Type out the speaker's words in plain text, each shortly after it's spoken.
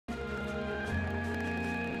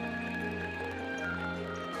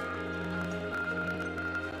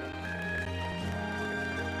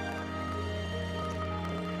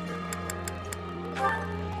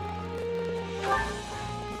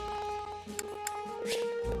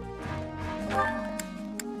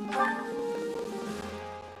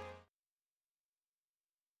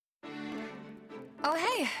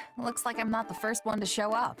Hey, looks like I'm not the first one to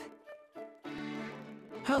show up.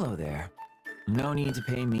 Hello there. No need to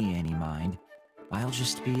pay me any mind. I'll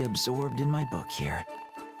just be absorbed in my book here.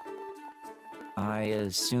 I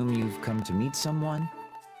assume you've come to meet someone?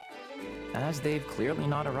 As they've clearly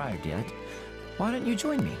not arrived yet, why don't you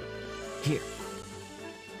join me? Here.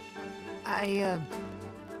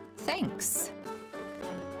 Thanks.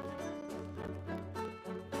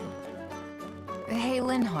 Hey,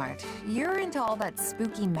 Linhart, you're into all that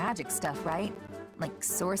spooky magic stuff, right? Like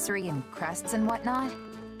sorcery and crests and whatnot?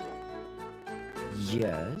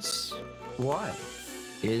 Yes. Why?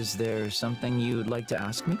 Is there something you'd like to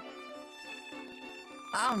ask me?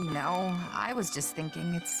 Oh no, I was just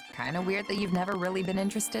thinking it's kind of weird that you've never really been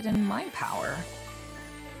interested in my power.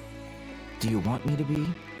 Do you want me to be?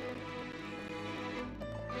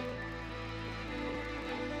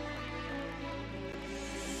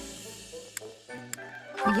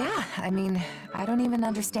 Yeah, I mean, I don't even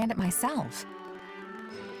understand it myself.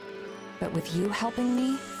 But with you helping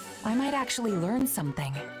me, I might actually learn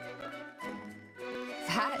something.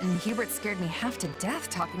 That and Hubert scared me half to death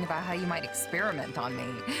talking about how you might experiment on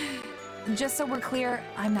me. Just so we're clear,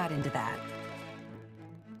 I'm not into that.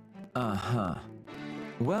 Uh-huh.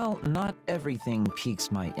 Well, not everything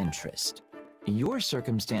piques my interest. Your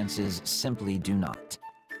circumstances simply do not.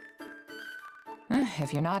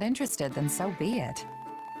 If you're not interested, then so be it.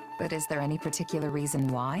 But is there any particular reason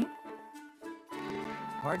why?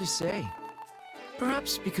 Hard to say.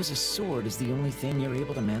 Perhaps because a sword is the only thing you're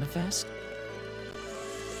able to manifest?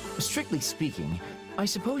 Strictly speaking, I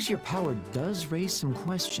suppose your power does raise some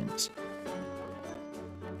questions.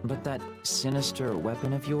 But that sinister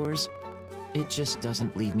weapon of yours, it just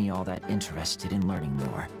doesn't leave me all that interested in learning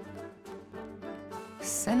more.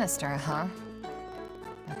 Sinister, huh?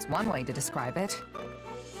 That's one way to describe it.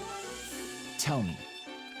 Tell me,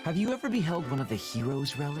 have you ever beheld one of the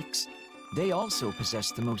hero's relics? They also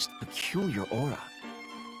possess the most peculiar aura.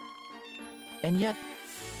 And yet,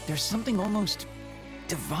 there's something almost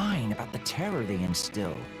divine about the terror they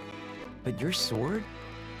instill. But your sword?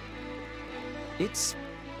 It's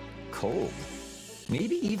cold.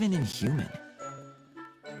 Maybe even inhuman.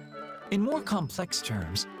 In more complex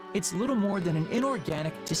terms, it's little more than an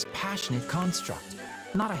inorganic, dispassionate construct.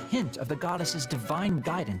 Not a hint of the goddess's divine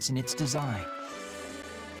guidance in its design.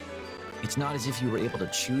 It's not as if you were able to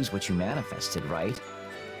choose what you manifested, right?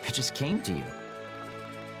 It just came to you.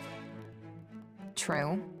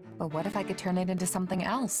 True, but what if I could turn it into something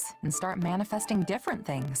else and start manifesting different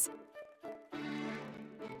things?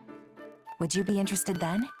 Would you be interested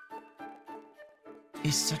then?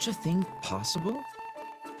 Is such a thing possible?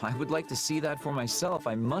 I would like to see that for myself,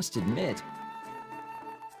 I must admit.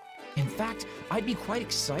 In fact, I'd be quite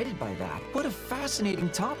excited by that. What a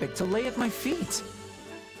fascinating topic to lay at my feet.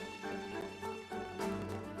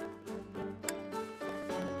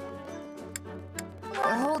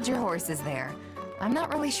 Hold your horses there. I'm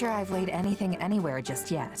not really sure I've laid anything anywhere just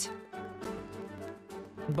yet.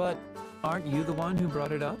 But aren't you the one who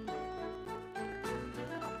brought it up?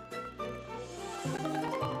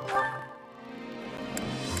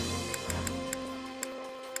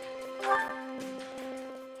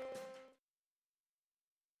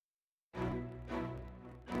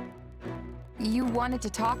 You wanted to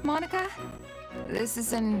talk, Monica? This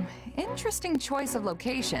is an interesting choice of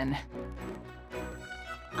location.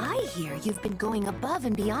 I hear you've been going above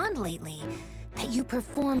and beyond lately. That you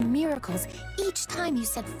perform miracles each time you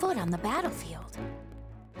set foot on the battlefield.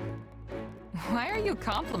 Why are you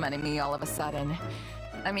complimenting me all of a sudden?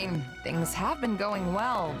 I mean, things have been going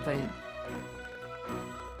well, but...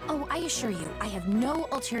 Oh, I assure you, I have no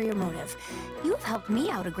ulterior motive. You've helped me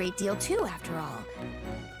out a great deal too, after all.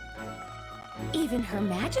 Even Her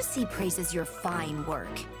Majesty praises your fine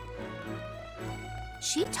work.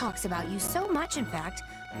 She talks about you so much, in fact,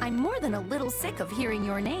 I'm more than a little sick of hearing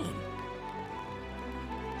your name.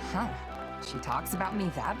 Huh. She talks about me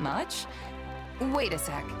that much? Wait a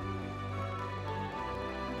sec.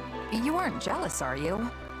 You aren't jealous, are you?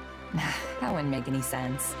 That wouldn't make any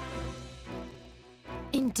sense.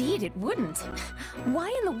 Indeed, it wouldn't. Why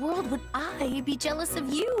in the world would I be jealous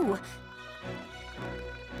of you?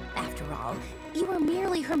 After all, you are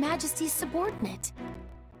merely Her Majesty's subordinate.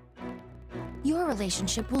 Your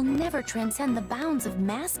relationship will never transcend the bounds of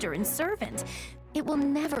master and servant. It will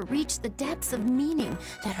never reach the depths of meaning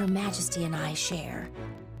that Her Majesty and I share.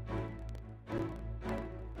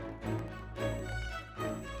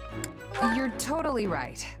 You're totally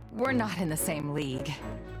right. We're not in the same league.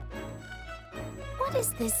 What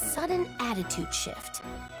is this sudden attitude shift?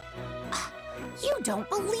 You don't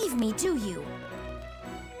believe me, do you?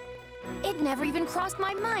 It never even crossed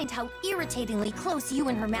my mind how irritatingly close you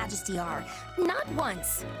and Her Majesty are. Not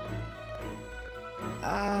once.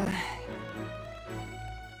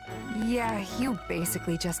 Yeah, you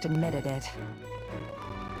basically just admitted it.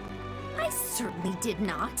 I certainly did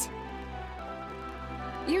not.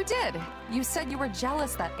 You did. You said you were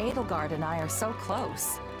jealous that Edelgard and I are so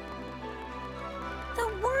close. The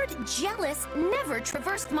word jealous never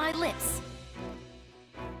traversed my lips.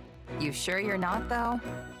 You sure you're not, though?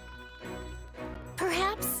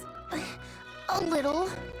 Perhaps a little.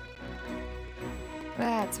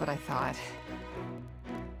 That's what I thought.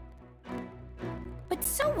 But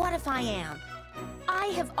so what if I am? I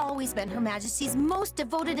have always been Her Majesty's most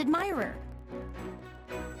devoted admirer.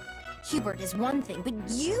 Hubert is one thing, but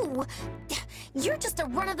you're just a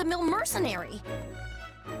run-of-the-mill mercenary.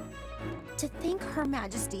 To think Her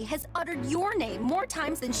Majesty has uttered your name more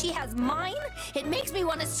times than she has mine, it makes me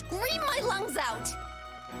want to scream my lungs out.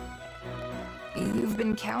 You've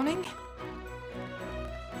been counting?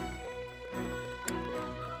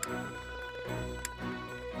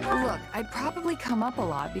 Look, I'd probably come up a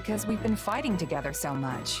lot because we've been fighting together so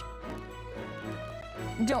much.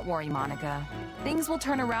 Don't worry, Monica. Things will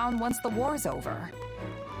turn around once the war's over.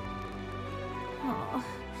 Aw,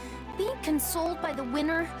 being consoled by the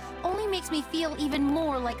winner only makes me feel even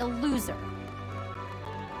more like a loser.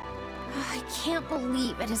 I can't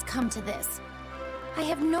believe it has come to this. I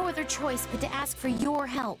have no other choice but to ask for your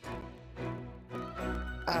help.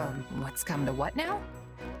 What's come to what now?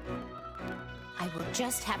 I will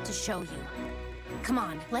just have to show you. Come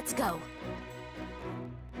on, let's go.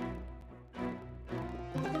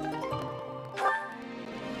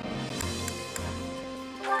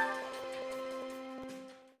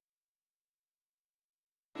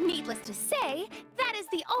 Needless to say, that is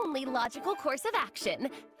the only logical course of action.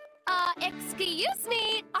 Excuse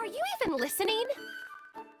me, are you even listening?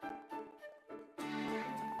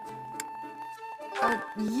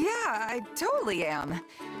 Yeah, I totally am.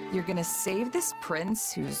 You're gonna save this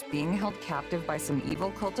prince who's being held captive by some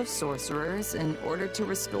evil cult of sorcerers in order to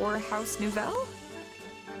restore House Nouvelle?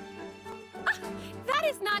 That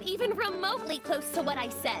is not even remotely close to what I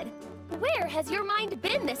said. Where has your mind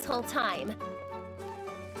been this whole time?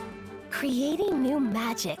 Creating new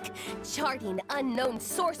magic, charting unknown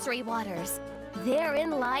sorcery waters.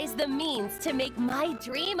 Therein lies the means to make my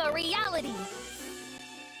dream a reality.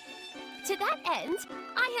 To that end,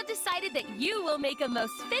 I have decided that you will make a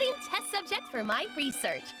most fitting test subject for my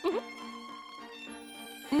research.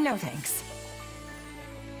 No thanks.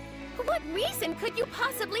 What reason could you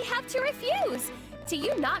possibly have to refuse? Do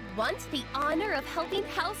you not want the honor of helping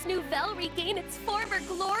House Nouvelle regain its former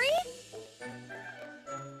glory?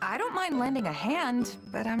 I don't mind lending a hand,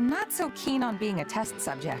 but I'm not so keen on being a test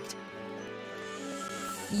subject.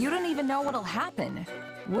 You don't even know what'll happen.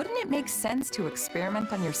 Wouldn't it make sense to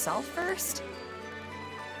experiment on yourself first?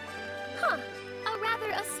 Huh. A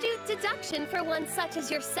rather astute deduction for one such as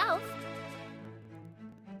yourself.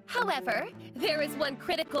 However, there is one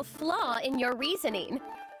critical flaw in your reasoning.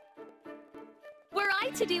 Were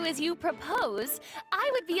I to do as you propose, I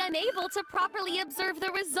would be unable to properly observe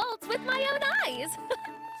the results with my own eyes.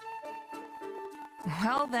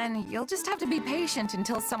 Well then, you'll just have to be patient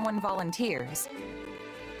until someone volunteers.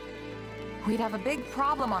 We'd have a big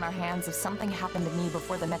problem on our hands if something happened to me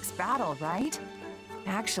before the next battle, right?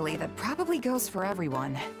 Actually, that probably goes for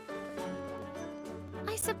everyone.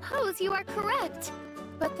 I suppose you are correct.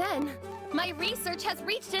 But then, my research has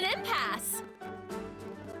reached an impasse.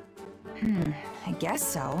 I guess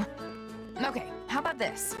so. Okay, how about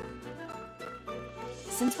this?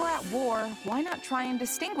 Since we're at war, why not try and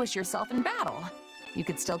distinguish yourself in battle? You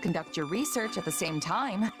could still conduct your research at the same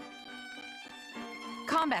time.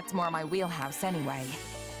 Combat's more my wheelhouse anyway.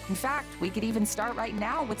 In fact, we could even start right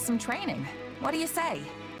now with some training. What do you say?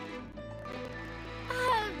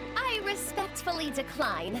 I respectfully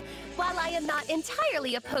decline. While I am not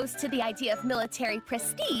entirely opposed to the idea of military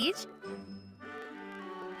prestige,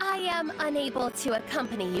 I am unable to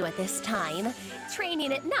accompany you at this time.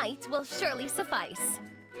 Training at night will surely suffice.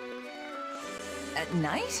 At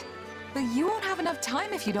night? But you won't have enough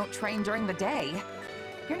time if you don't train during the day.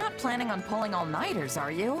 You're not planning on pulling all-nighters,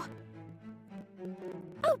 are you?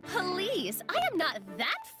 Oh, please! I am not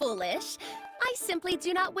that foolish! I simply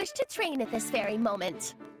do not wish to train at this very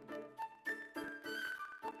moment.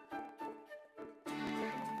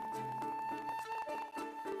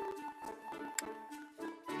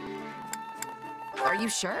 Are you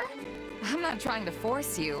sure? I'm not trying to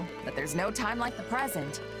force you, but there's no time like the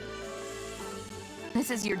present. This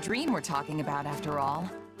is your dream we're talking about, after all.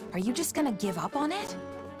 Are you just gonna give up on it?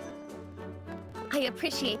 I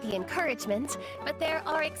appreciate the encouragement, but there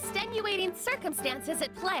are extenuating circumstances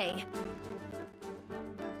at play.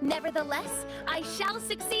 Nevertheless, I shall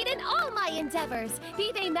succeed in all my endeavors,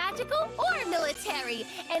 be they magical or military,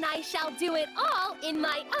 and I shall do it all in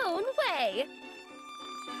my own way.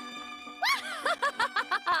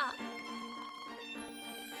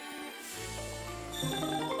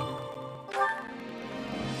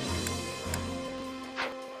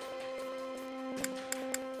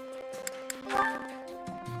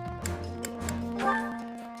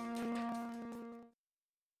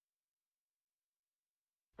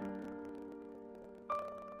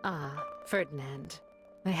 Ah, Ferdinand.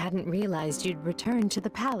 I hadn't realized you'd returned to the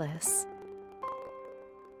palace.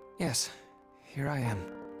 Yes, here I am.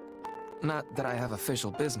 Not that I have official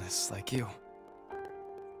business like you.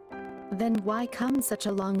 Then why come such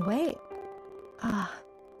a long way? Ah,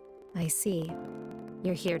 I see.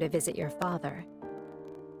 You're here to visit your father.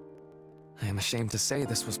 I am ashamed to say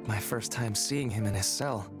this was my first time seeing him in his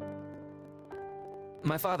cell.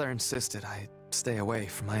 My father insisted I stay away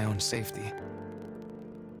for my own safety.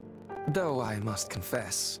 Though I must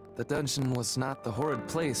confess, the dungeon was not the horrid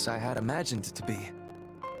place I had imagined it to be.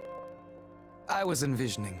 I was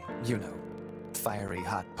envisioning, you know, fiery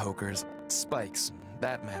hot pokers, spikes, and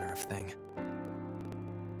that manner of thing.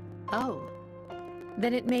 Oh.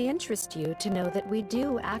 Then it may interest you to know that we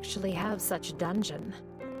do actually have such a dungeon.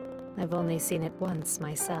 I've only seen it once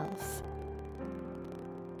myself.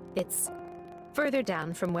 It's further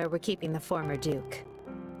down from where we're keeping the former Duke.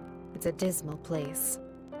 It's a dismal place.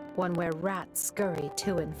 One where rats scurry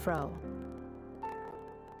to and fro.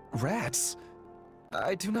 Rats?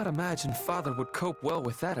 I do not imagine Father would cope well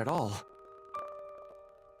with that at all.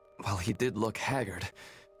 While he did look haggard,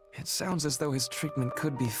 it sounds as though his treatment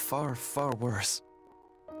could be far, far worse.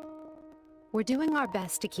 We're doing our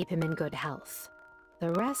best to keep him in good health.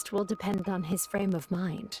 The rest will depend on his frame of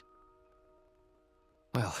mind.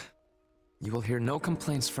 Well, you will hear no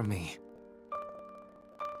complaints from me.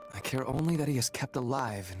 I care only that he is kept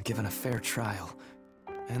alive and given a fair trial,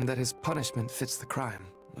 and that his punishment fits the crime,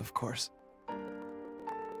 of course.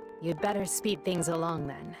 You'd better speed things along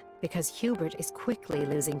then, because Hubert is quickly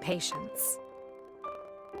losing patience.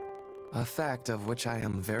 A fact of which I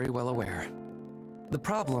am very well aware. The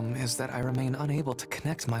problem is that I remain unable to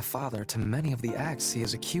connect my father to many of the acts he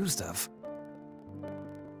is accused of.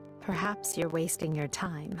 Perhaps you're wasting your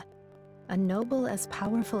time. A noble as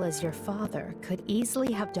powerful as your father could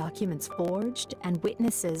easily have documents forged and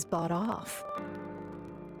witnesses bought off.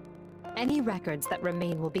 Any records that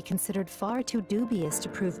remain will be considered far too dubious to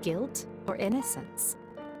prove guilt or innocence.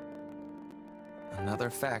 Another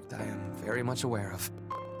fact I am very much aware of.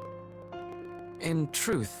 In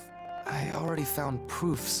truth, I already found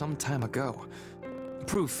proof some time ago.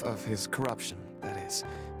 Proof of his corruption, that is.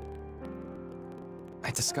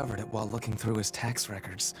 I discovered it while looking through his tax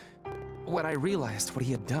records. When I realized what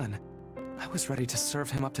he had done, I was ready to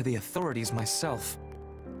serve him up to the authorities myself.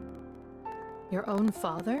 Your own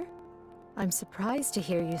father? I'm surprised to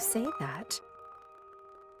hear you say that.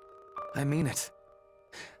 I mean it.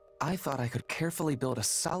 I thought I could carefully build a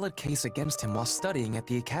solid case against him while studying at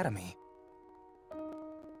the academy.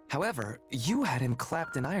 However, you had him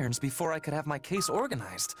clapped in irons before I could have my case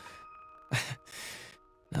organized.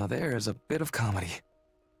 Now there is a bit of comedy.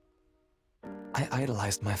 I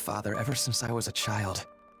idolized my father ever since I was a child.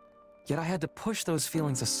 Yet I had to push those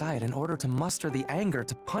feelings aside in order to muster the anger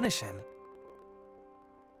to punish him.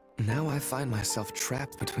 Now I find myself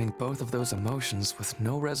trapped between both of those emotions with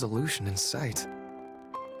no resolution in sight.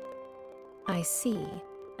 I see.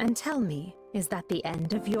 And tell me, is that the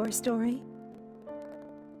end of your story?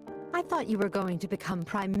 I thought you were going to become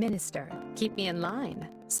Prime Minister, keep me in line,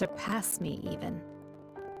 surpass me even.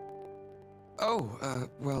 Oh,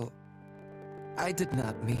 well, I did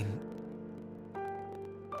not mean...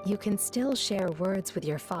 You can still share words with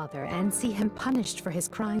your father and see him punished for his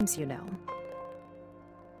crimes, you know.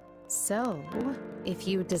 So, if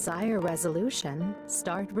you desire resolution,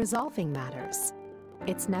 start resolving matters.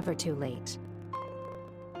 It's never too late.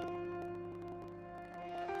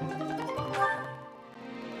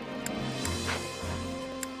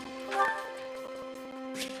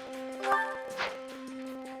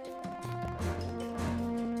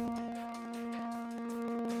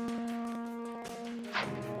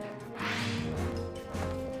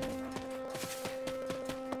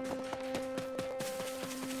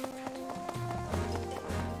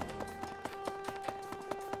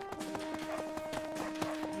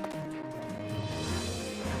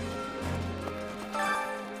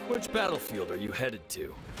 Which battlefield are you headed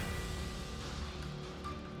to?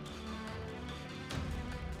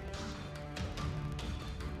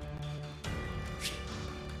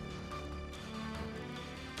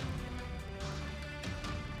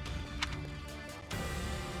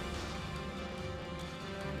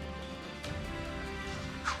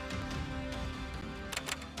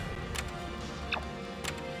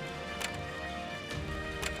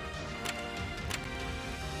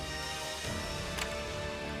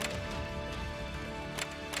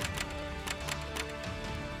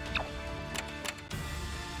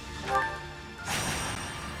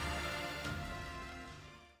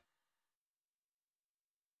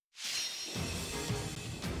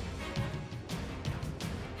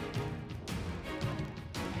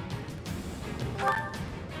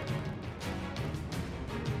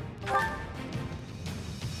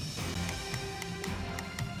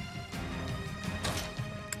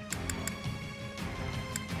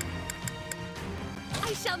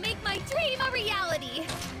 shall make my dream a reality!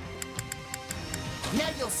 Now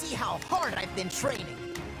you'll see how hard I've been training.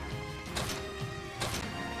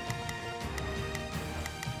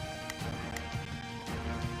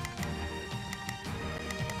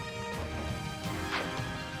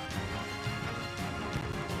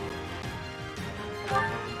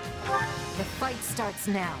 The fight starts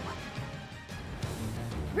now.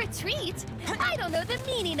 Retreat? I don't know the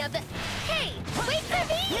meaning of the... Hey, wait for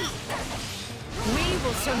me! We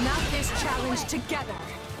will surmount this challenge together.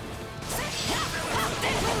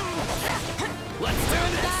 Let's do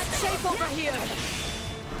this! Bad shape over here.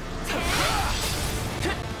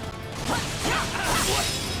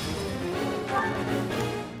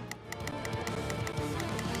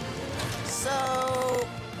 So,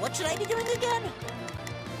 what should I be doing again?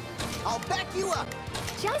 I'll back you up.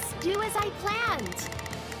 Just do as I planned.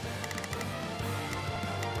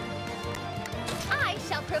 I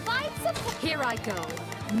shall provide support. Here I go.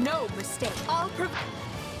 No mistake. I'll provide.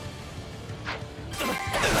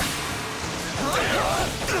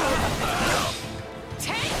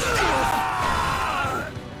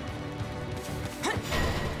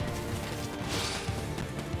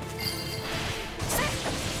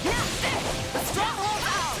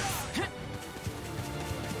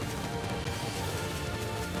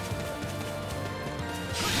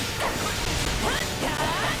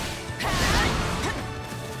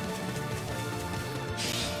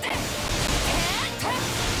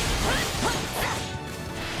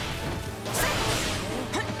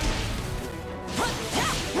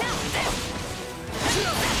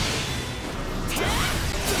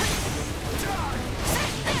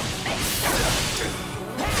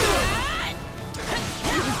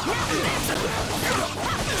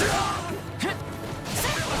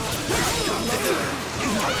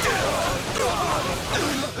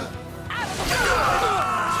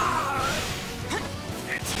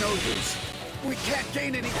 It's no use. We can't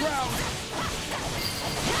gain any ground.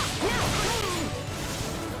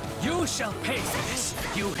 You shall pay for this.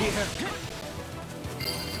 You hear?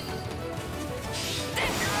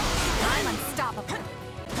 I'm unstoppable.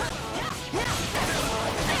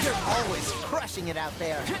 You're always crushing it out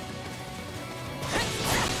there.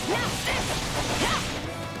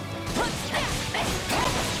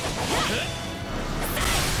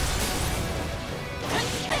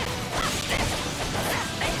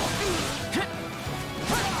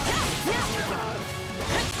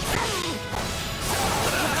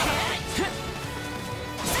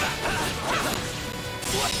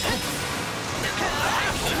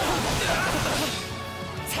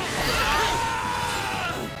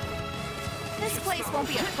 This place won't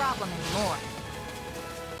be a problem anymore.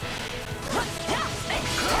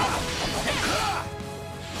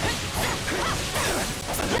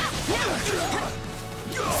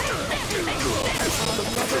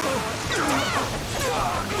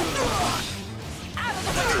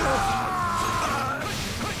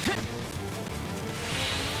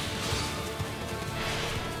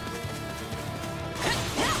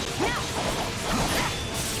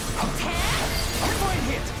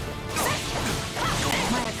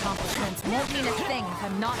 My accomplishments won't mean a thing if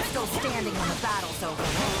I'm not still standing when the battle's over.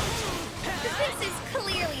 This is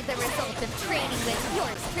clearly the result of training with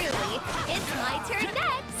yours truly. It's my turn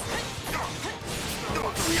next!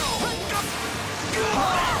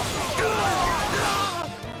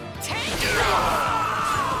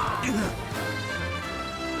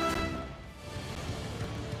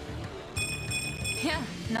 Yeah,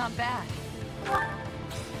 not bad.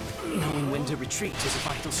 Knowing when to retreat is a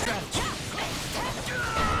vital strategy.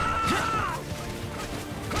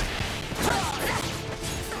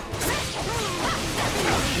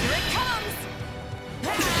 Here it comes!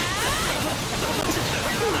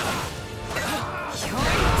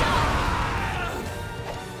 You're done!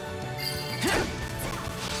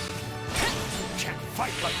 Can't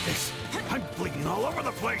fight like this. I'm bleeding all over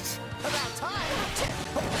the place. About time.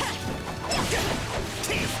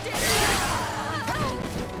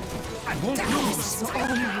 I won't lose. This is all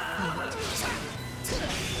my fault.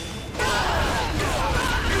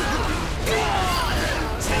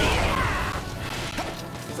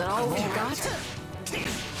 Is that all we got?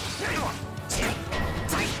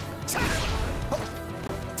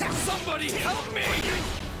 Somebody help me!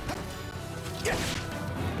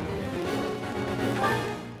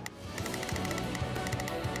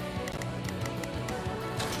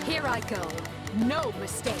 Here I go. No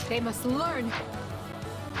mistake. They must learn.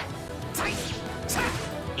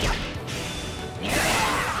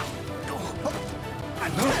 I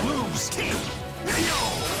won't lose.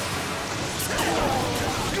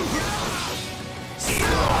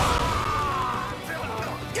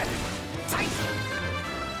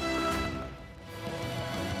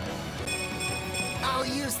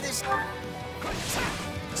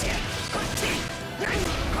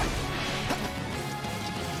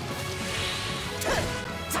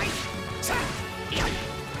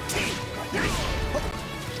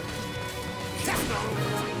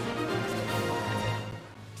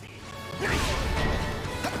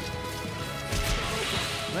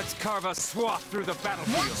 Let's carve a swath through the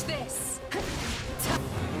battlefield. Watch this!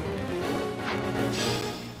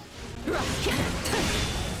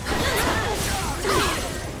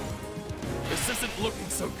 This isn't looking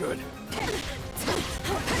so good.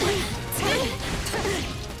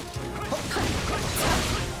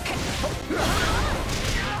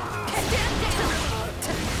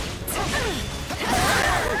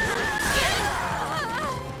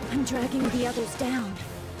 I'm dragging the others down.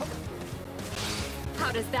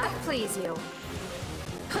 How does that please you?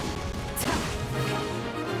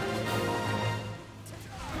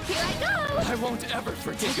 Here I go! I won't ever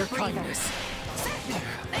forget your kindness.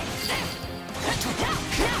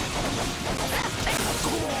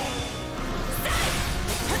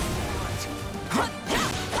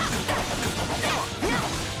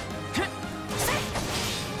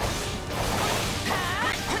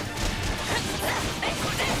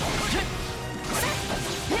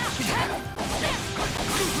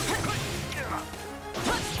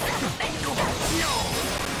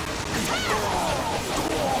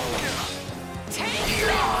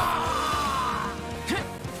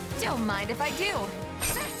 Don't mind if I do.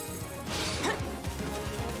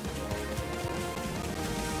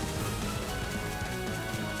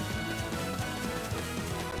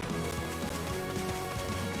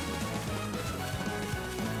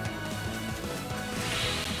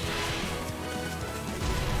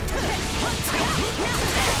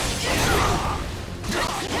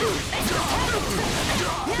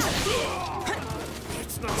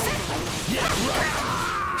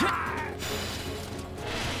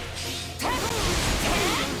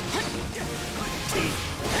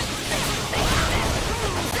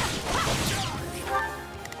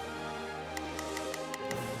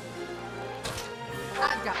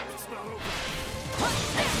 I've got it. Still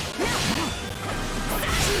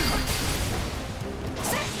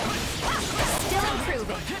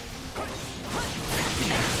improving.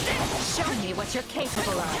 Show me what you're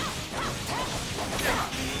capable of.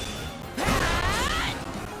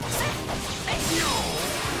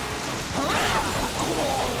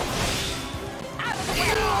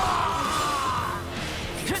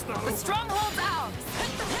 The stronghold's ours!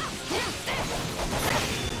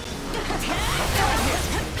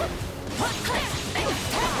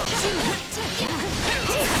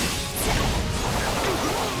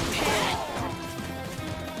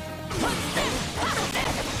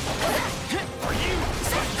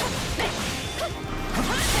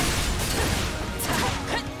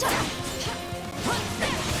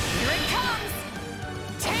 Here it comes!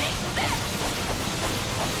 Take this!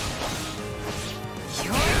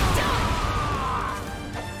 You're done!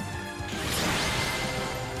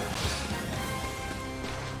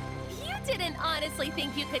 You didn't honestly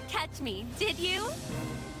think you could catch me, did you?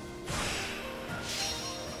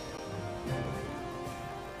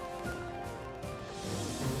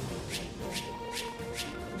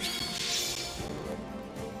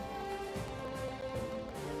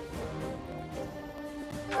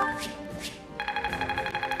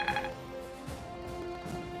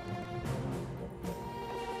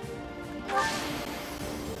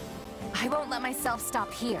 I won't let myself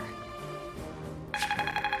stop here.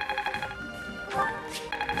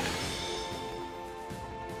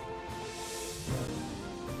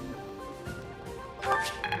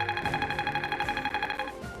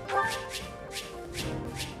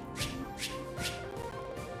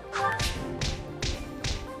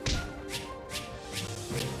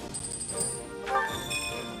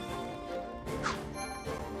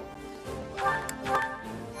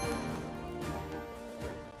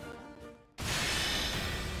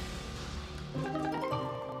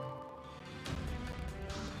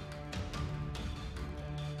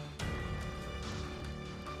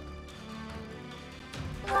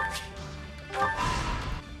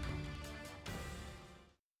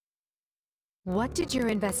 What did your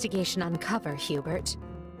investigation uncover, Hubert?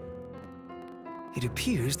 It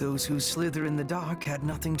appears those who slither in the dark had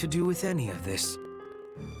nothing to do with any of this.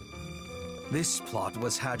 This plot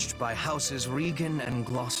was hatched by Houses Regan and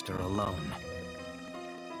Gloucester alone.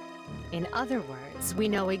 In other words, we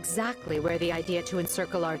know exactly where the idea to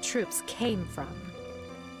encircle our troops came from.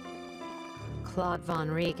 Claude von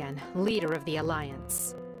Regan, leader of the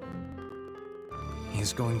Alliance.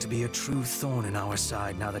 He's going to be a true thorn in our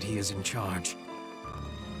side now that he is in charge.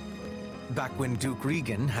 Back when Duke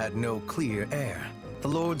Regan had no clear heir, The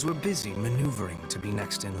lords were busy maneuvering to be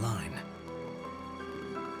next in line.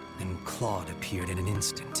 Then Claude appeared in an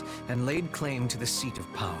instant and laid claim to the seat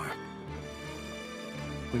of power.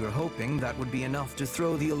 We were hoping that would be enough to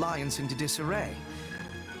throw the Alliance into disarray,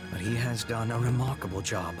 but he has done a remarkable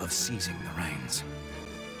job of seizing the reins.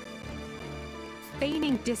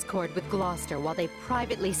 Feigning discord with Gloucester while they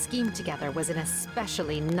privately schemed together was an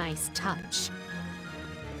especially nice touch.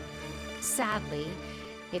 Sadly,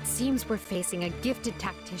 it seems we're facing a gifted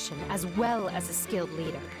tactician as well as a skilled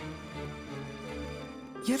leader.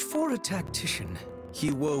 Yet for a tactician,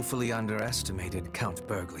 he woefully underestimated Count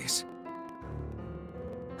Burgles.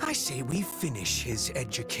 I say we finish his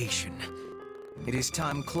education. It is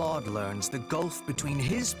time Claude learns the gulf between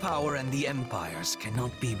his power and the Empire's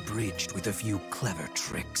cannot be bridged with a few clever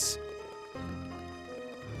tricks.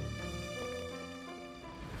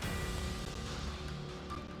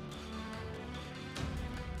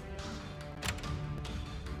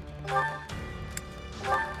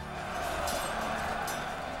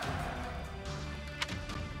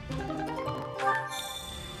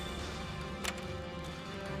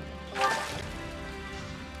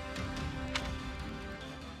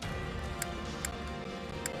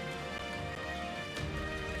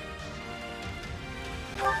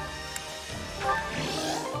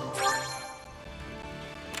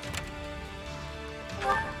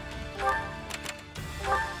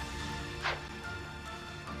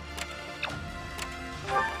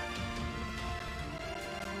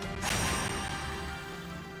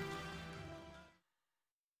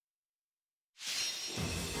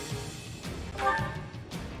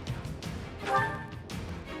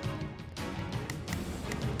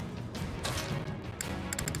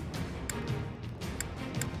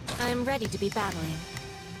 I'm ready to be battling.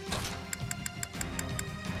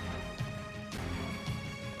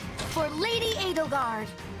 For Lady Edelgard!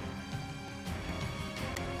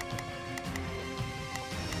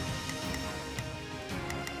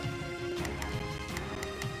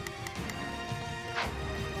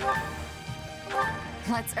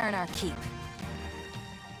 Let's earn our keep.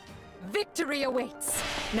 Victory awaits!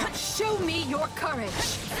 Now show me your courage!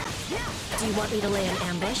 Do you want me to lay an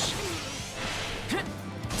ambush?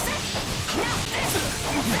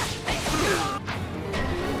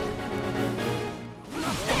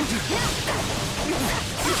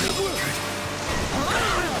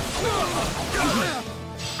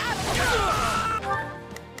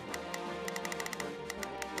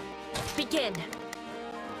 Begin.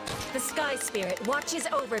 The Sky Spirit watches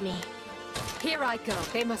over me. Here I go.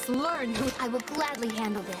 They must learn who— I will gladly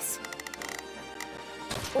handle this.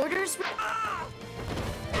 Orders—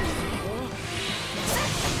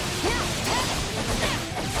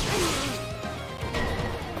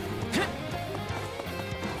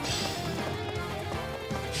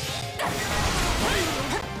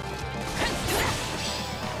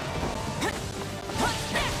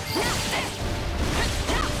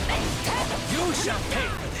 You shall pay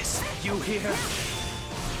for this, you hear?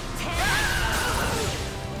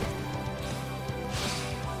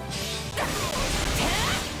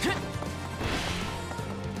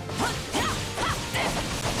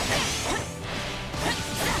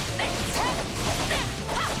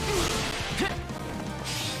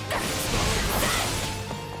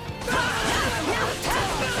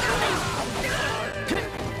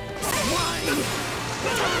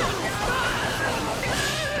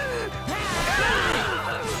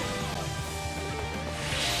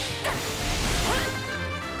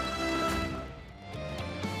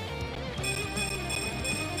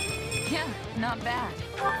 Yeah, not bad.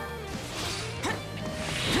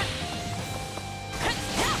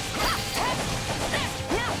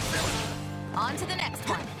 On to the next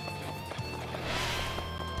one.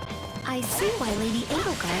 I see why Lady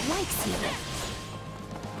Edelgard likes you.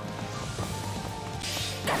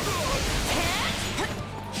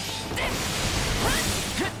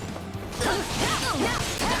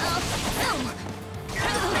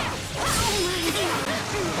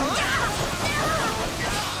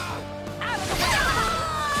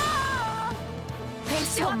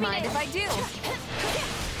 Don't mind if I do.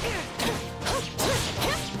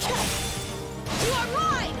 You are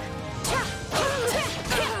mine!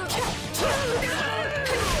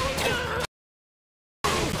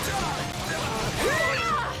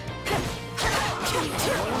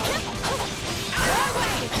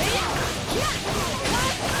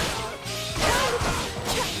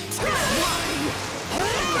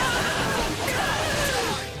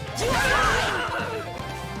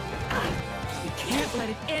 Let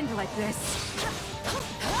it end like this.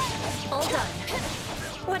 All done.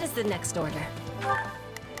 What is the next order?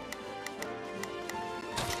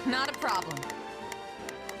 Not a problem.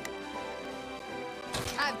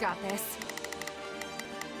 I've got this.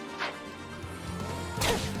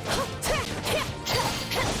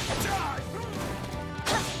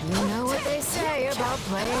 You know what they say about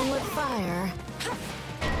playing with fire.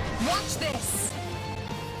 Watch this!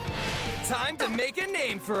 Time to make a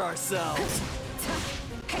name for ourselves!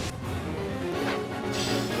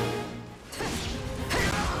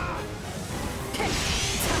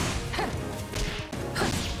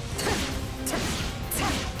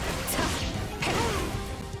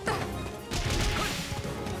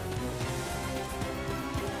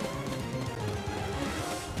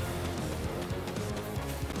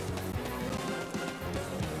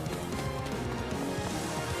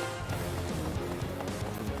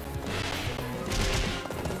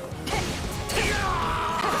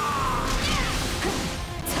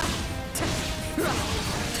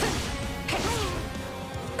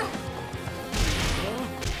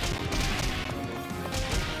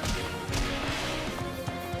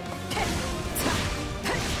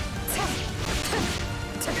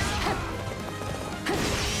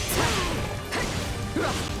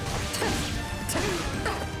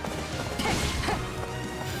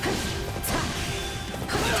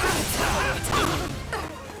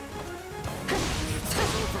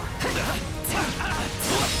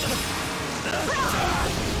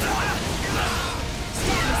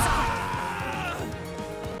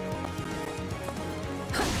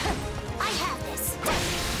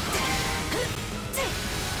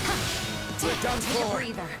 Done for.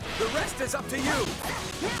 Breather. The rest is up to you!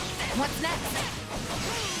 What's next?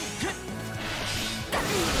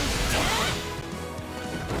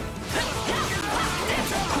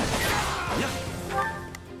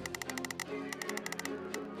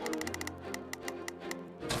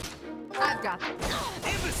 I've got it.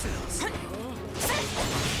 Imbeciles!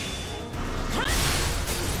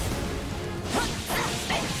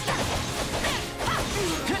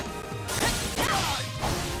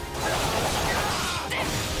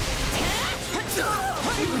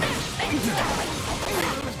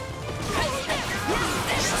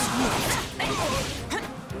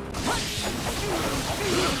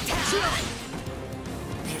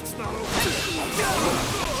 It's not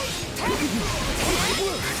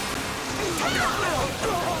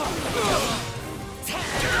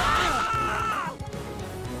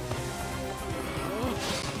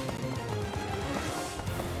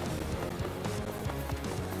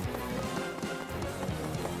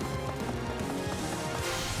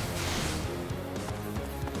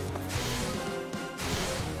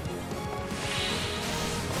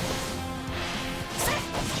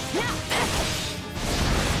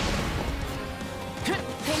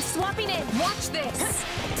Swapping in. Watch this.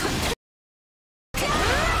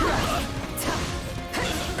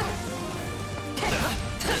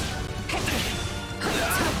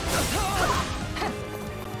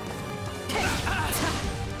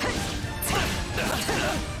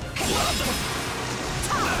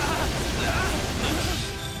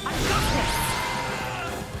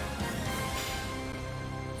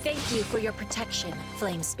 Thank you for your protection,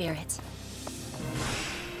 Flame Spirit.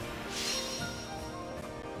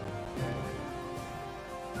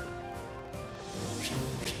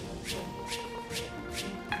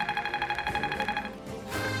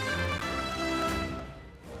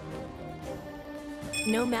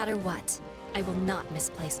 No matter what, I will not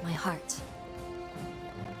misplace my heart.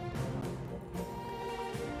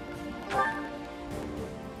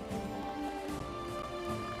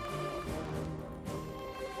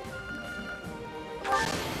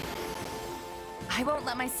 I won't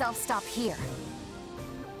let myself stop here.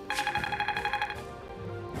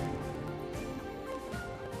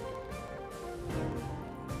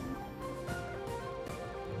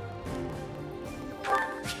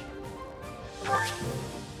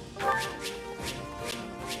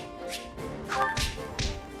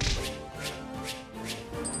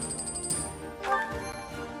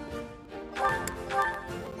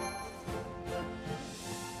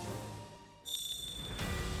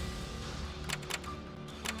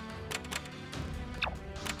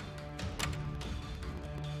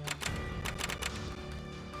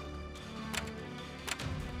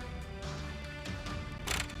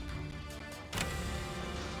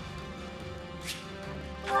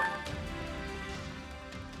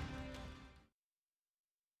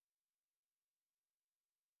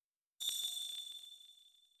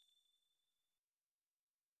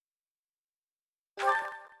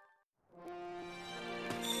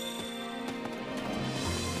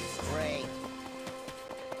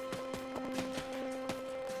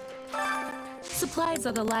 Supplies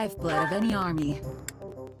are the lifeblood of any army.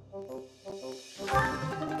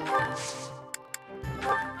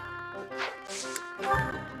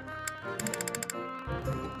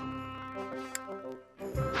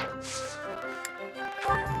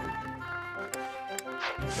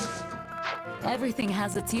 Everything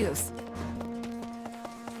has its use.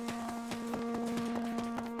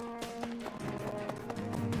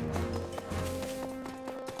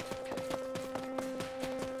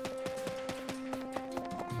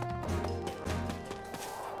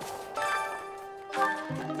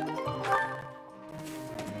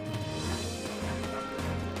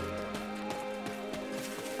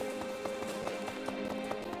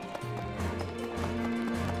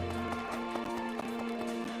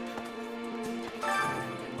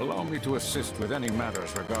 Allow me to assist with any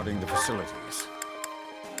matters regarding the facilities.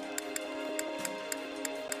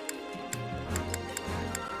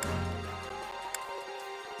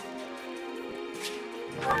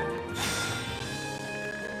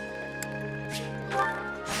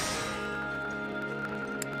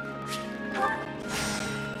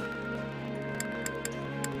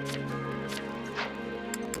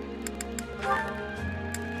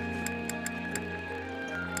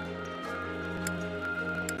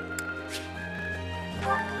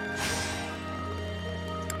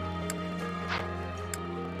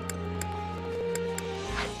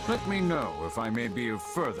 Let me know if I may be of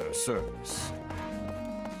further service.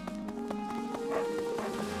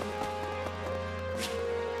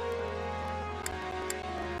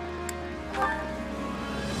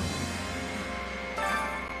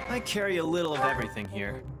 I carry a little of everything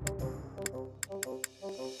here.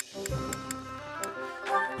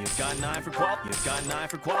 You've got an eye for quality. You've got an eye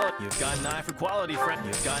for quality. You've got an eye for quality, friend.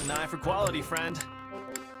 You've got an eye for quality, friend.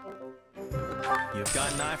 You've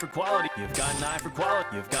got an eye for quality. You've got an eye for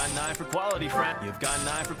quality. You've got an eye for quality, friend. You've got an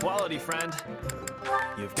eye for quality, friend.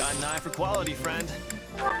 You've got an eye for quality, friend.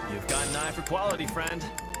 You've got an eye for quality, friend.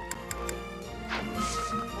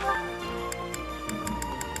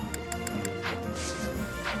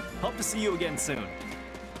 Hope to see you again soon.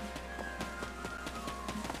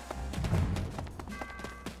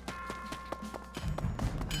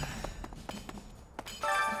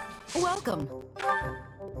 Welcome.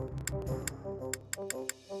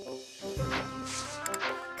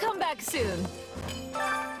 Come back soon.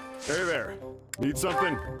 Hey there. Need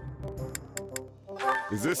something?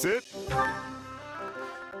 Is this it?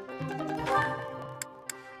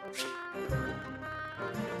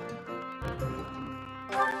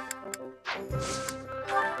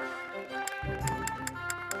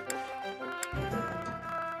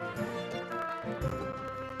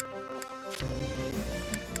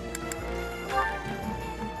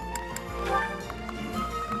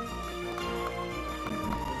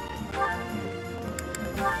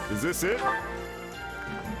 Is this it?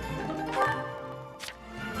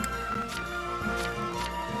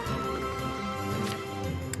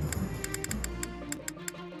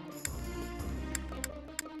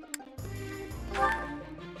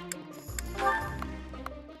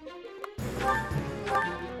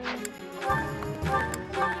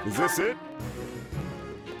 Is this it?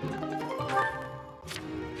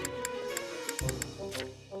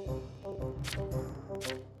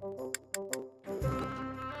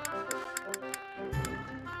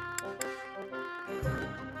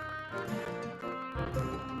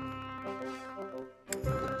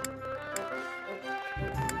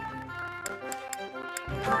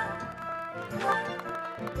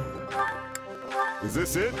 Is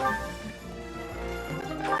this it?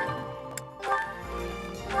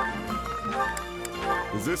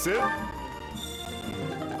 Is this it?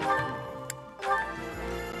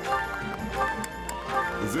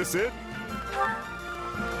 Is this it?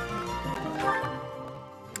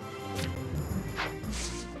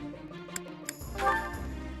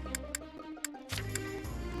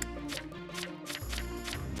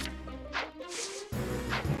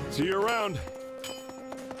 See you around.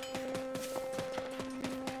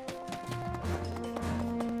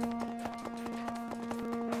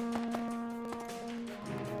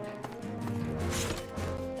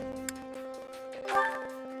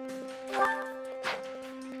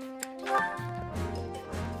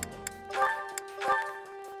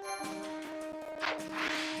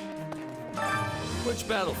 Which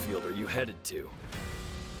battlefield are you headed to?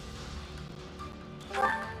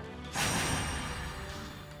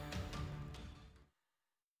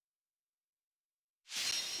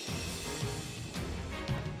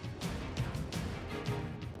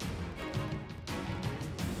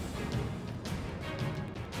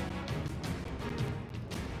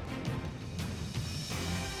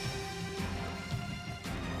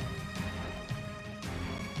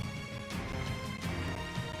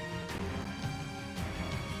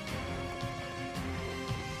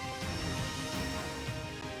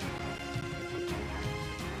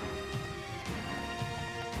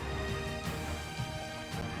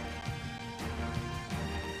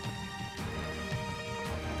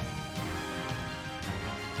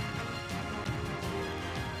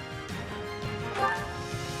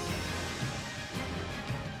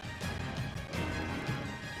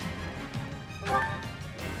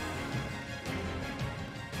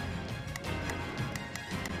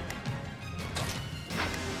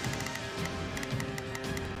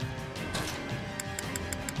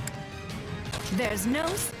 There's no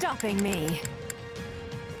stopping me.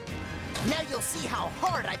 Now you'll see how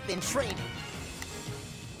hard I've been training.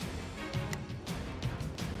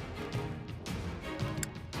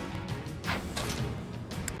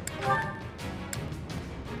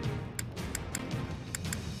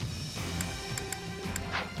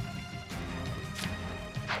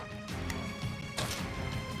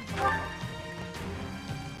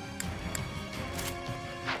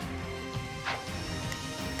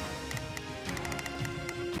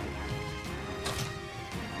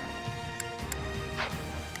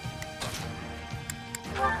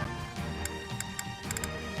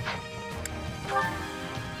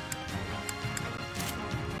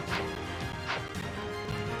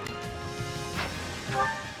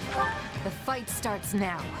 The fight starts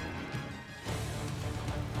now.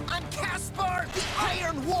 I'm Caspar, the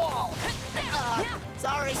Iron Wall!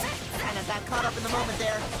 Sorry. Kinda got caught up in the moment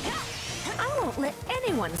there. I won't let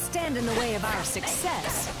anyone stand in the way of our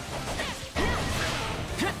success.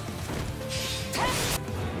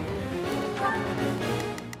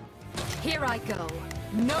 Here I go.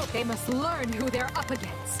 No, they must learn who they're up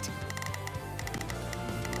against.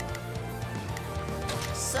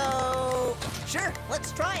 So... sure,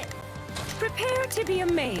 let's try it. Prepare to be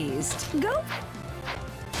amazed. Go.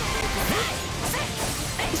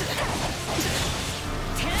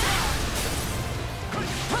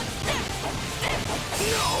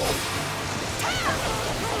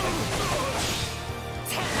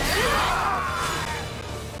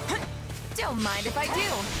 Don't mind if I do.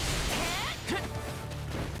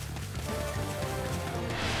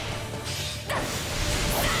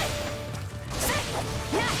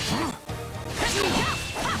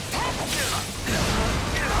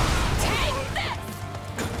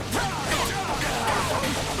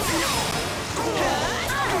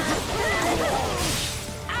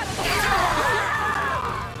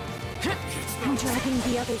 I'm dragging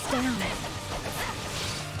the others down.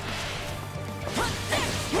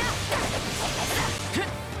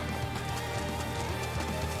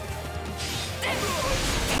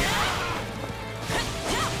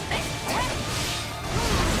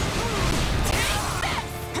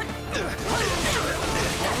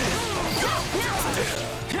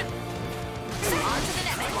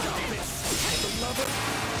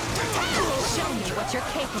 Show me what you're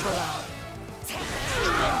capable of.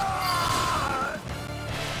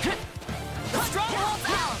 Stronghold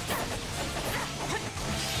out!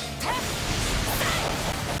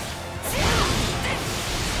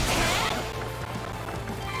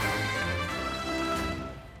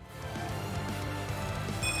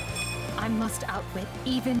 I must outwit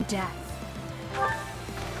even death.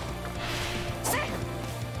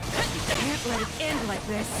 Can't let it end like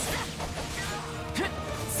this.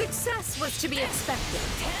 Success was to be expected.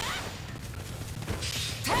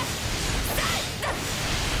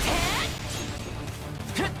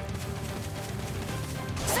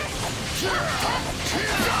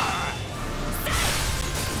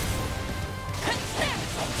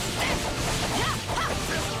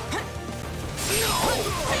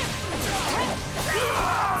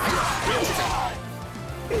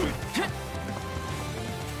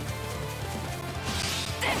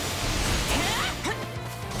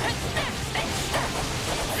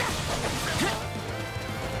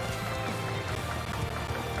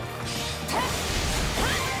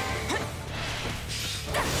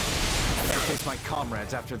 Face my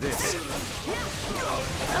comrades after this. Of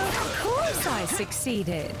course I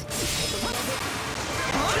succeeded.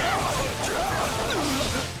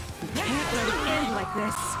 Can't let it end like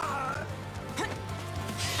this.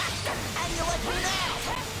 How do you like me now?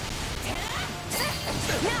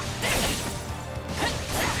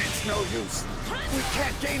 It's no use. We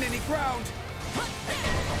can't gain any ground.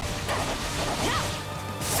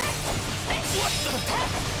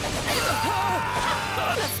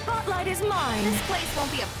 The spotlight is mine. This place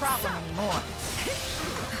won't be a problem anymore.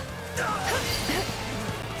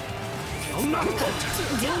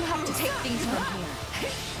 You'll have to take things from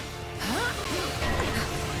here.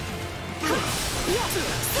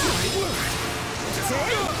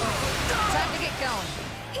 Time to get going.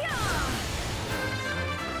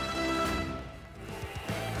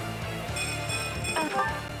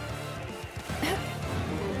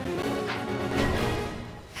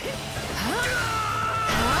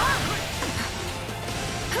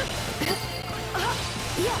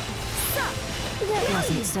 That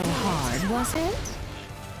wasn't so hard, was it?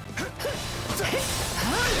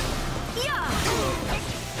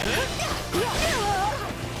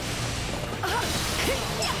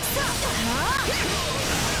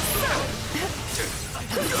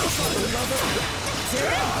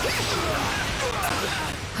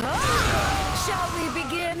 Show Shall we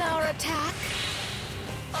begin our attack?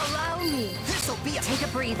 Allow me. This'll be a... Take a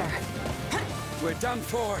breather. We're done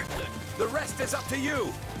for. The rest is up to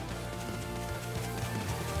you.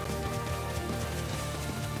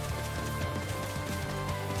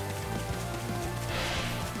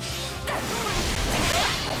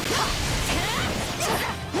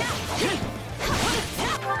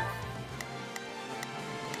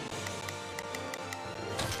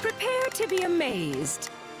 Prepare to be amazed.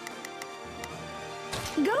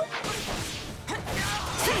 Go.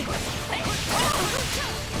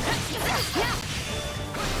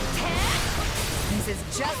 This is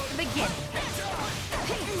just the beginning.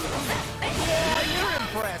 Yeah, you're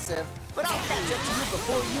impressive, but I'll catch up to you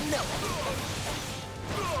before you know it.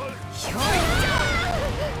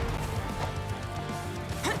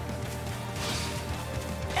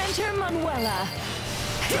 Enter Manuela.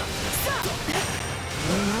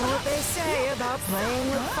 You know what they say about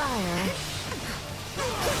playing with fire.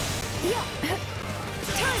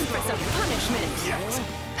 Time for some punishment.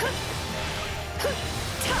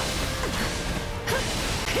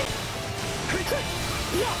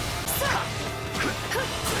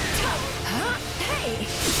 Hey!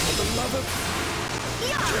 For the love of...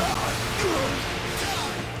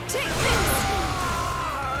 Take this!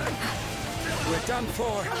 We're done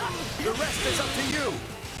for. The rest is up to you.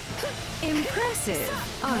 Impressive,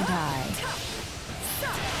 aren't I?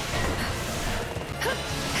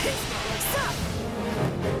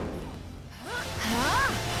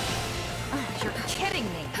 You're kidding me.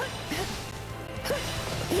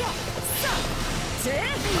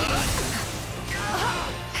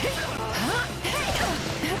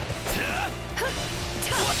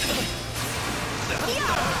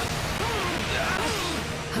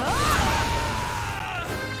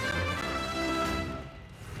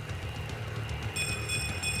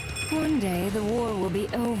 One day the war will be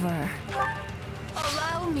over.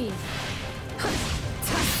 Allow me.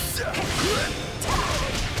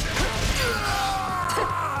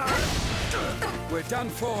 We're done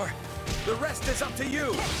for. The rest is up to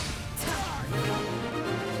you.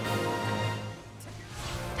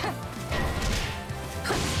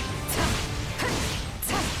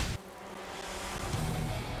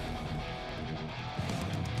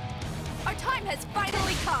 Our time has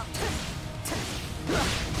finally come.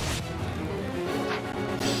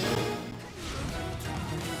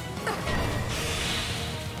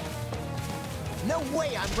 No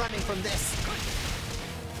way I'm running from this.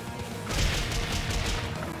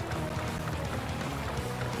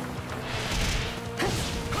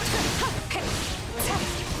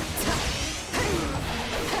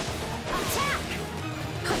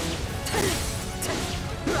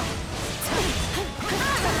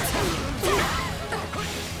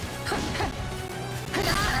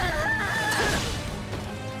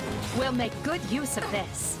 We'll make good use of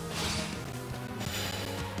this.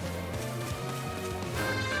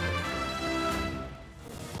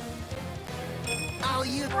 Oh,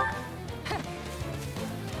 you...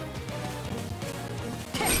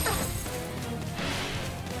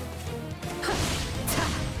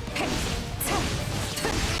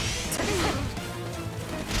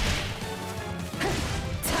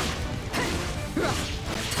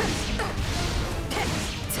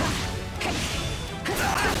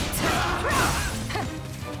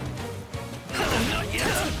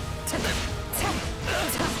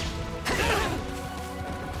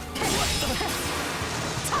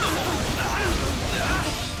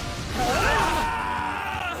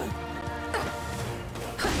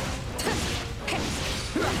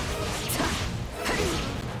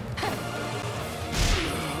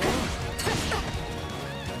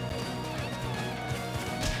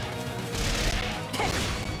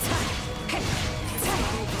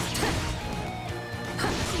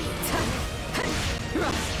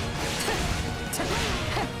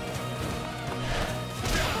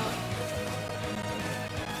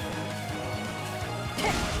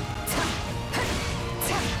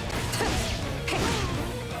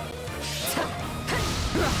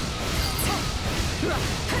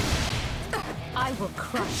 I will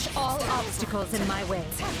crush all obstacles in my way.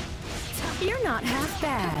 You're not half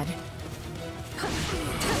bad.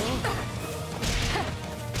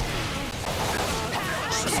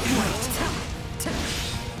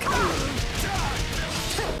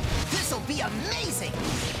 This'll be amazing!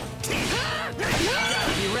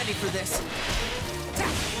 Gotta be ready for this.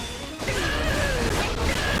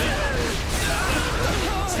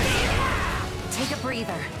 Take a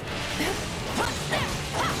breather.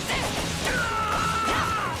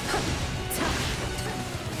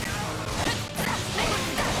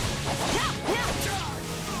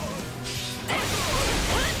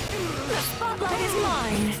 The spotlight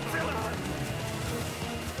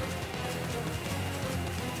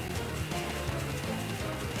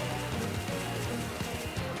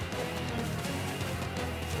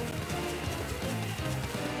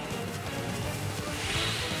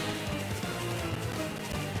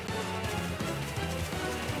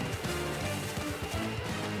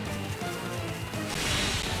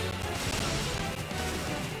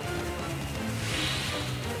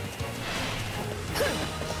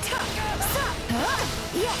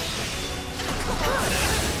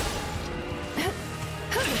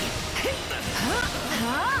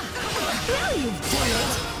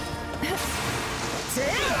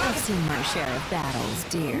I've seen my share of battles,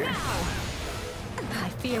 dear. I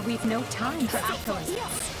fear we've no time for outposts.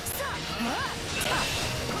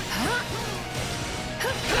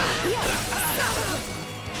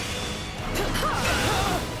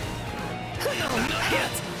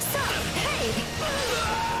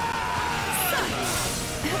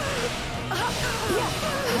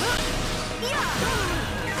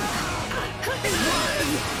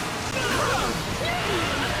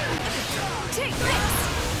 Take this!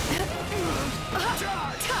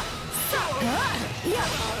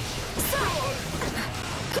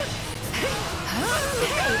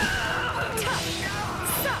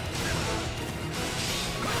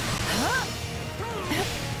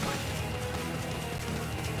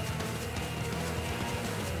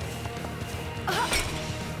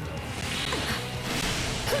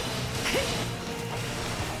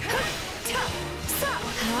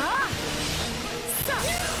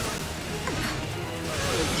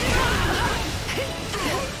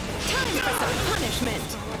 Punishment!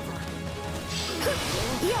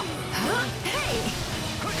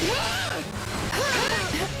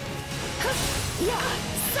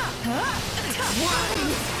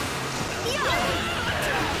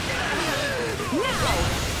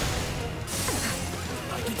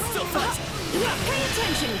 I can still fight. Pay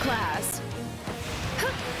attention, class!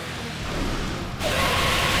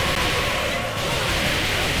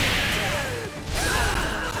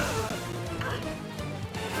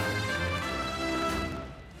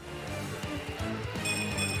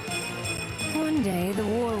 One day, the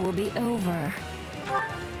war will be over.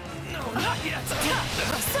 No, not yet.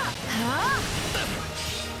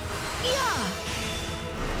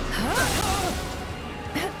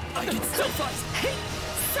 I can still fight.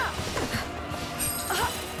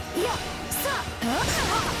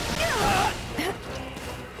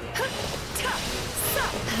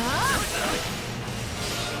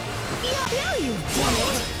 Now you've done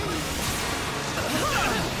it!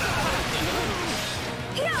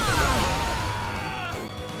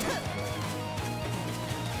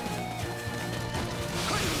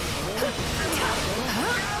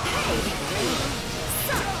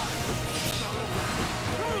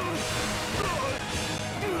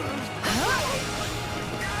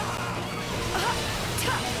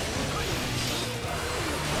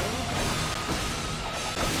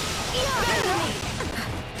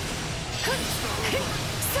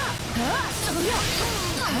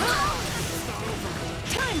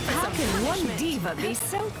 How can one diva be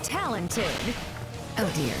so talented? Oh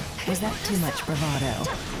dear, was that too much bravado?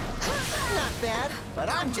 Not bad, but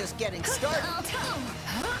I'm just getting started.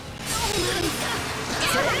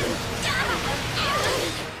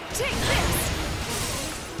 Take this!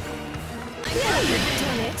 Now you've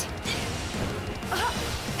done it!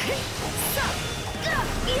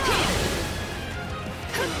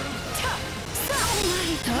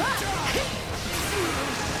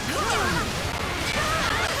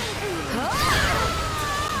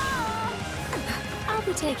 I'll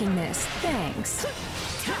be taking this, thanks.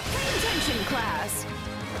 Pay attention, class!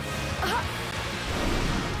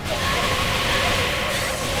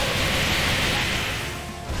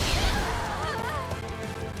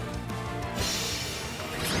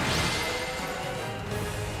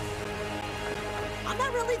 I'm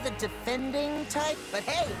not really the defending type, but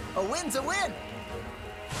hey, a win's a win.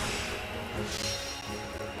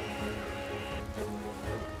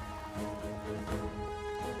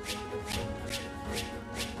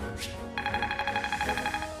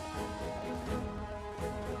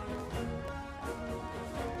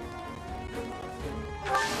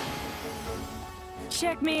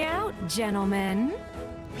 Check me out, gentlemen.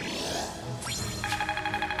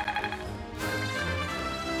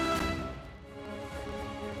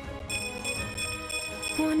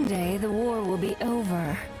 One day, the war will be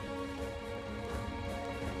over.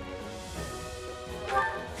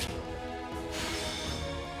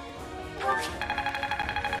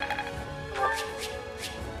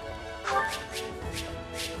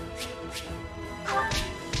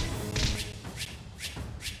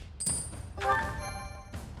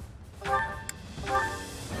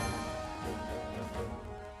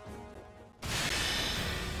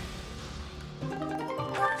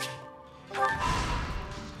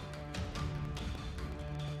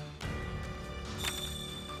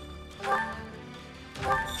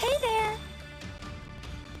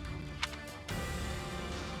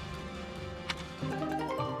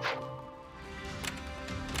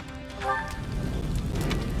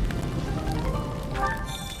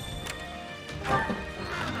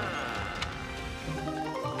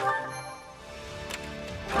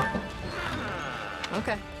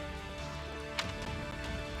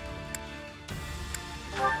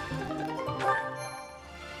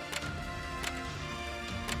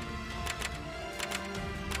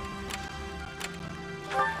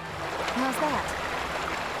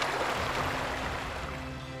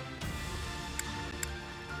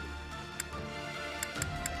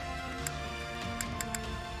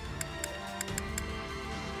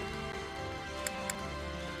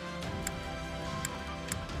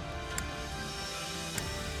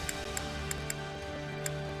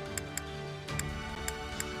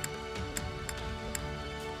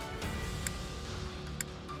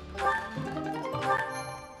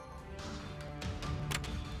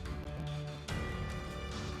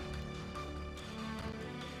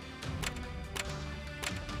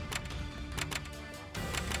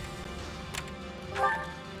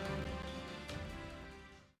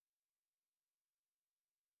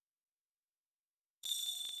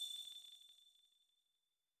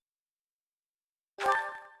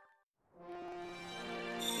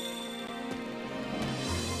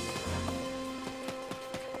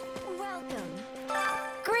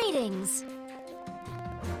 Greetings.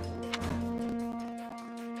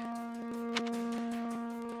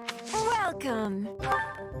 Welcome.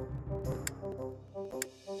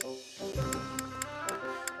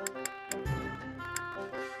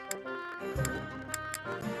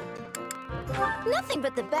 Nothing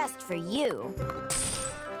but the best for you.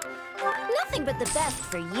 Nothing but the best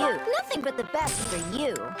for you. Nothing but the best for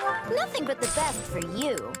you. Nothing but the best for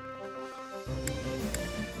you.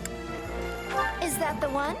 Is that the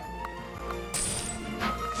one?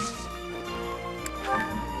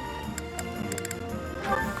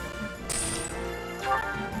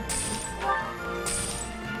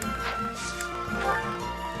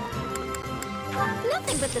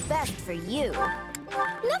 Nothing but the best for you.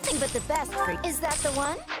 Nothing but the best for... Is that the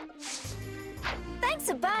one? Thanks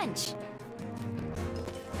a bunch.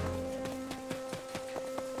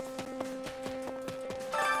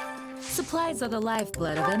 Supplies are the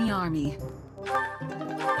lifeblood of any army.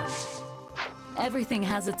 Everything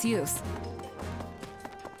has its use.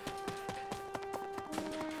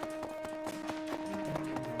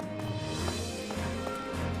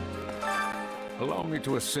 Allow me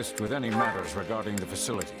to assist with any matters regarding the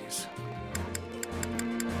facilities.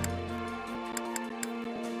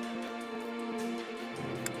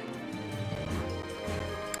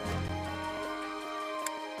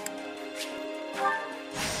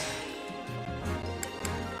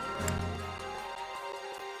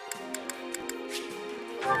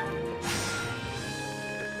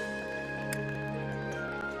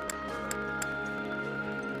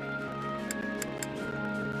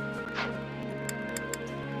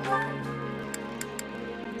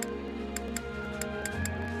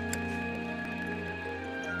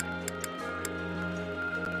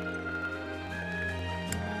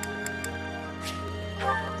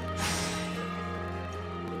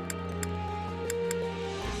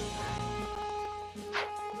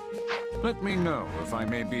 Let me know if I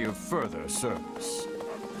may be of further service.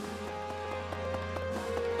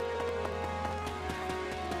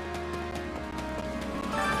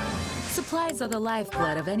 Supplies are the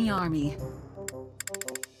lifeblood of any army.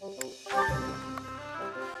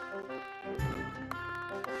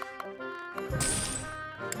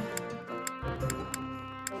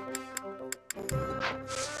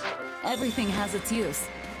 Everything has its use.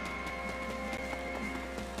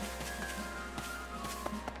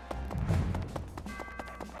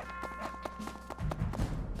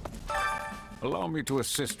 Allow me to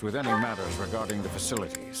assist with any matters regarding the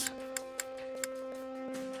facilities.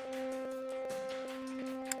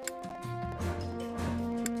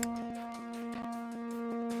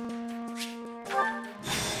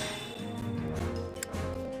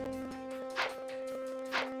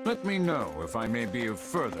 Let me know if I may be of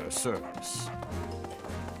further service.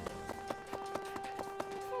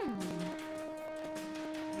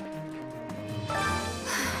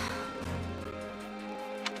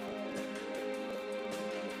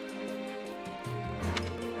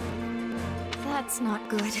 That's not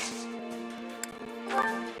good.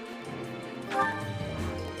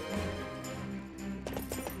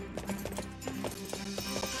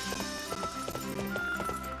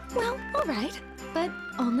 Well, all right, but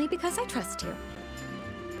only because I trust you.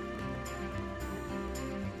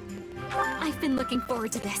 I've been looking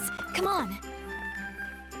forward to this. Come on.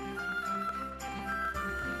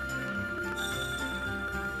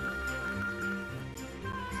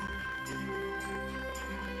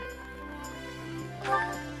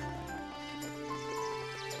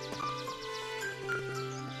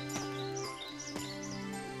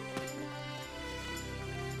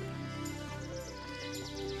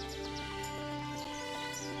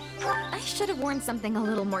 I should have worn something a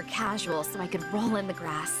little more casual so I could roll in the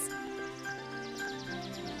grass.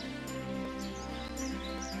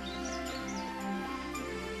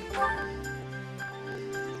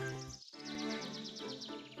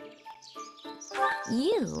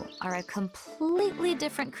 You are a completely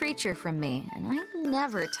different creature from me, and I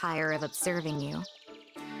never tire of observing you.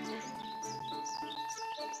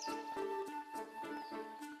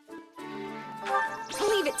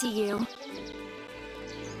 Leave it to you.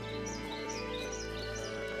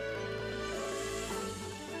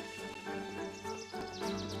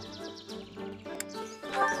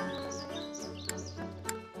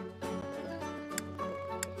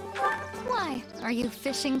 Why? Are you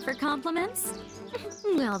fishing for compliments?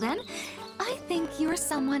 Well then, I think you're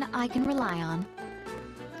someone I can rely on.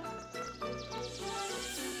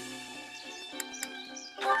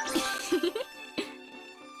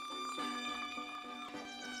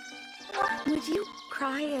 Would you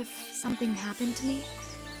cry if something happened to me?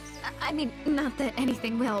 I mean, not that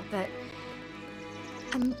anything will, but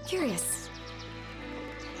I'm curious.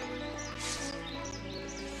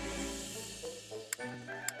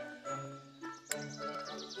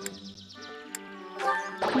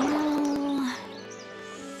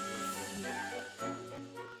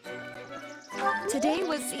 Today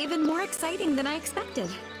was even more exciting than I expected.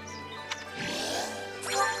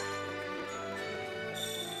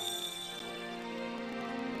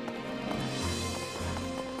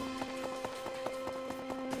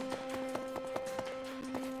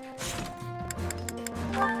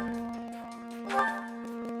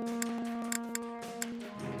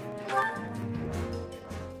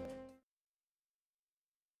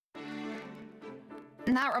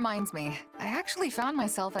 That reminds me, I actually found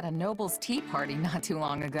myself at a noble's tea party not too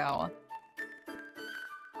long ago.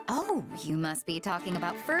 Oh, you must be talking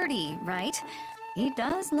about Ferdy, right? He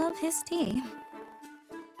does love his tea.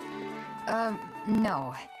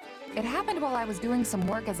 No. It happened while I was doing some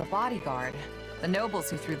work as a bodyguard. The nobles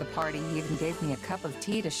who threw the party even gave me a cup of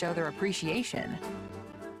tea to show their appreciation.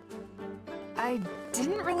 I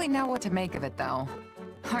didn't really know what to make of it, though.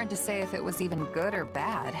 Hard to say if it was even good or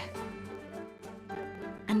bad.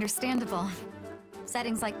 Understandable.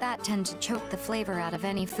 Settings like that tend to choke the flavor out of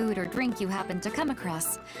any food or drink you happen to come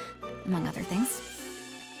across, among other things.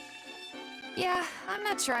 Yeah, I'm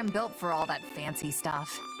not sure I'm built for all that fancy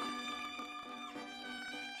stuff.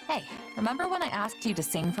 Hey, remember when I asked you to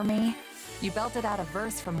sing for me? You belted out a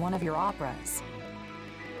verse from one of your operas.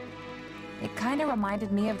 It kinda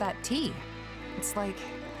reminded me of that tea. It's like,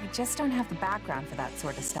 I just don't have the background for that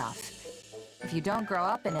sort of stuff. If you don't grow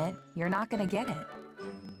up in it, you're not gonna get it.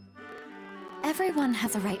 Everyone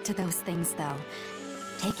has a right to those things, though.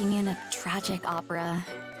 Taking in a tragic opera,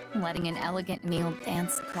 letting an elegant meal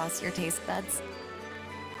dance across your taste buds.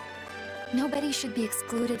 Nobody should be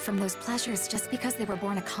excluded from those pleasures just because they were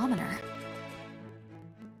born a commoner.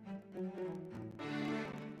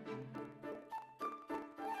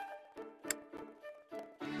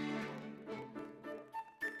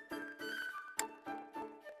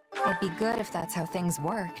 It'd be good if that's how things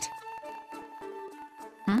worked.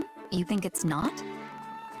 You think it's not?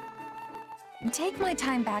 Take my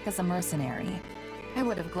time back as a mercenary. I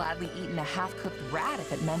would have gladly eaten a half-cooked rat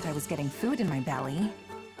if it meant I was getting food in my belly.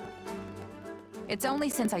 It's only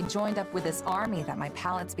since I joined up with this army that my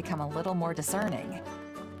palate's become a little more discerning.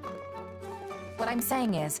 What I'm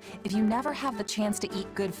saying is, if you never have the chance to eat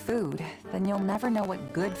good food, then you'll never know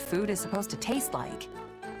what good food is supposed to taste like.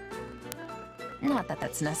 Not that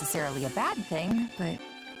that's necessarily a bad thing, but...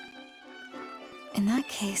 In that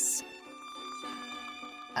case...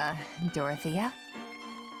 Dorothea?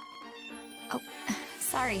 Oh,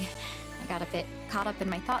 sorry. I got a bit caught up in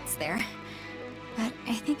my thoughts there. But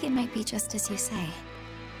I think it might be just as you say.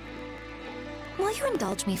 Will you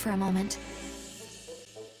indulge me for a moment?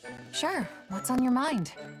 Sure. What's on your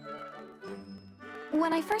mind?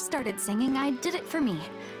 When I first started singing, I did it for me.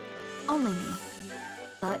 Only me.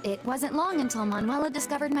 But it wasn't long until Manuela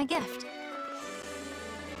discovered my gift.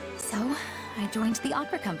 So, I joined the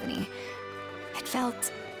opera company. It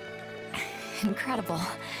felt... incredible.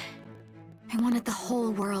 I wanted the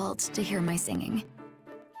whole world to hear my singing.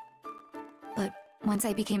 But once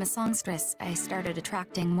I became a songstress, I started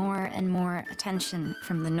attracting more and more attention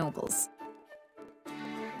from the nobles.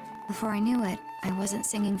 Before I knew it, I wasn't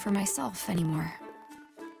singing for myself anymore.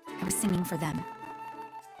 I was singing for them.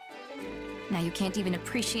 Now you can't even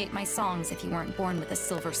appreciate my songs if you weren't born with a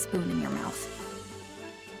silver spoon in your mouth.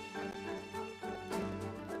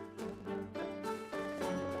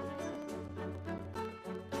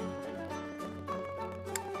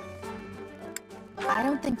 I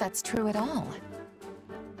don't think that's true at all.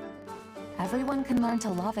 Everyone can learn to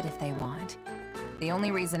love it if they want. The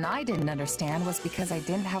only reason I didn't understand was because I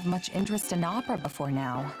didn't have much interest in opera before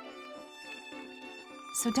now.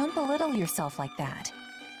 So don't belittle yourself like that.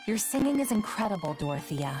 Your singing is incredible,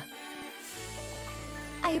 Dorothea.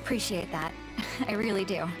 I appreciate that. I really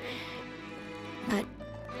do. But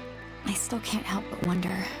I still can't help but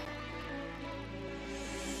wonder.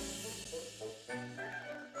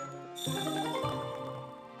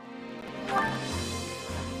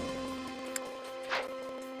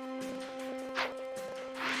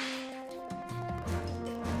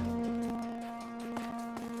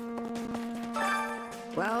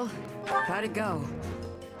 Well, how'd it go?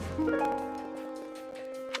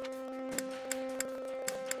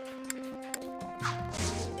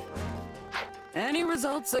 Any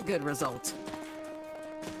result's a good result.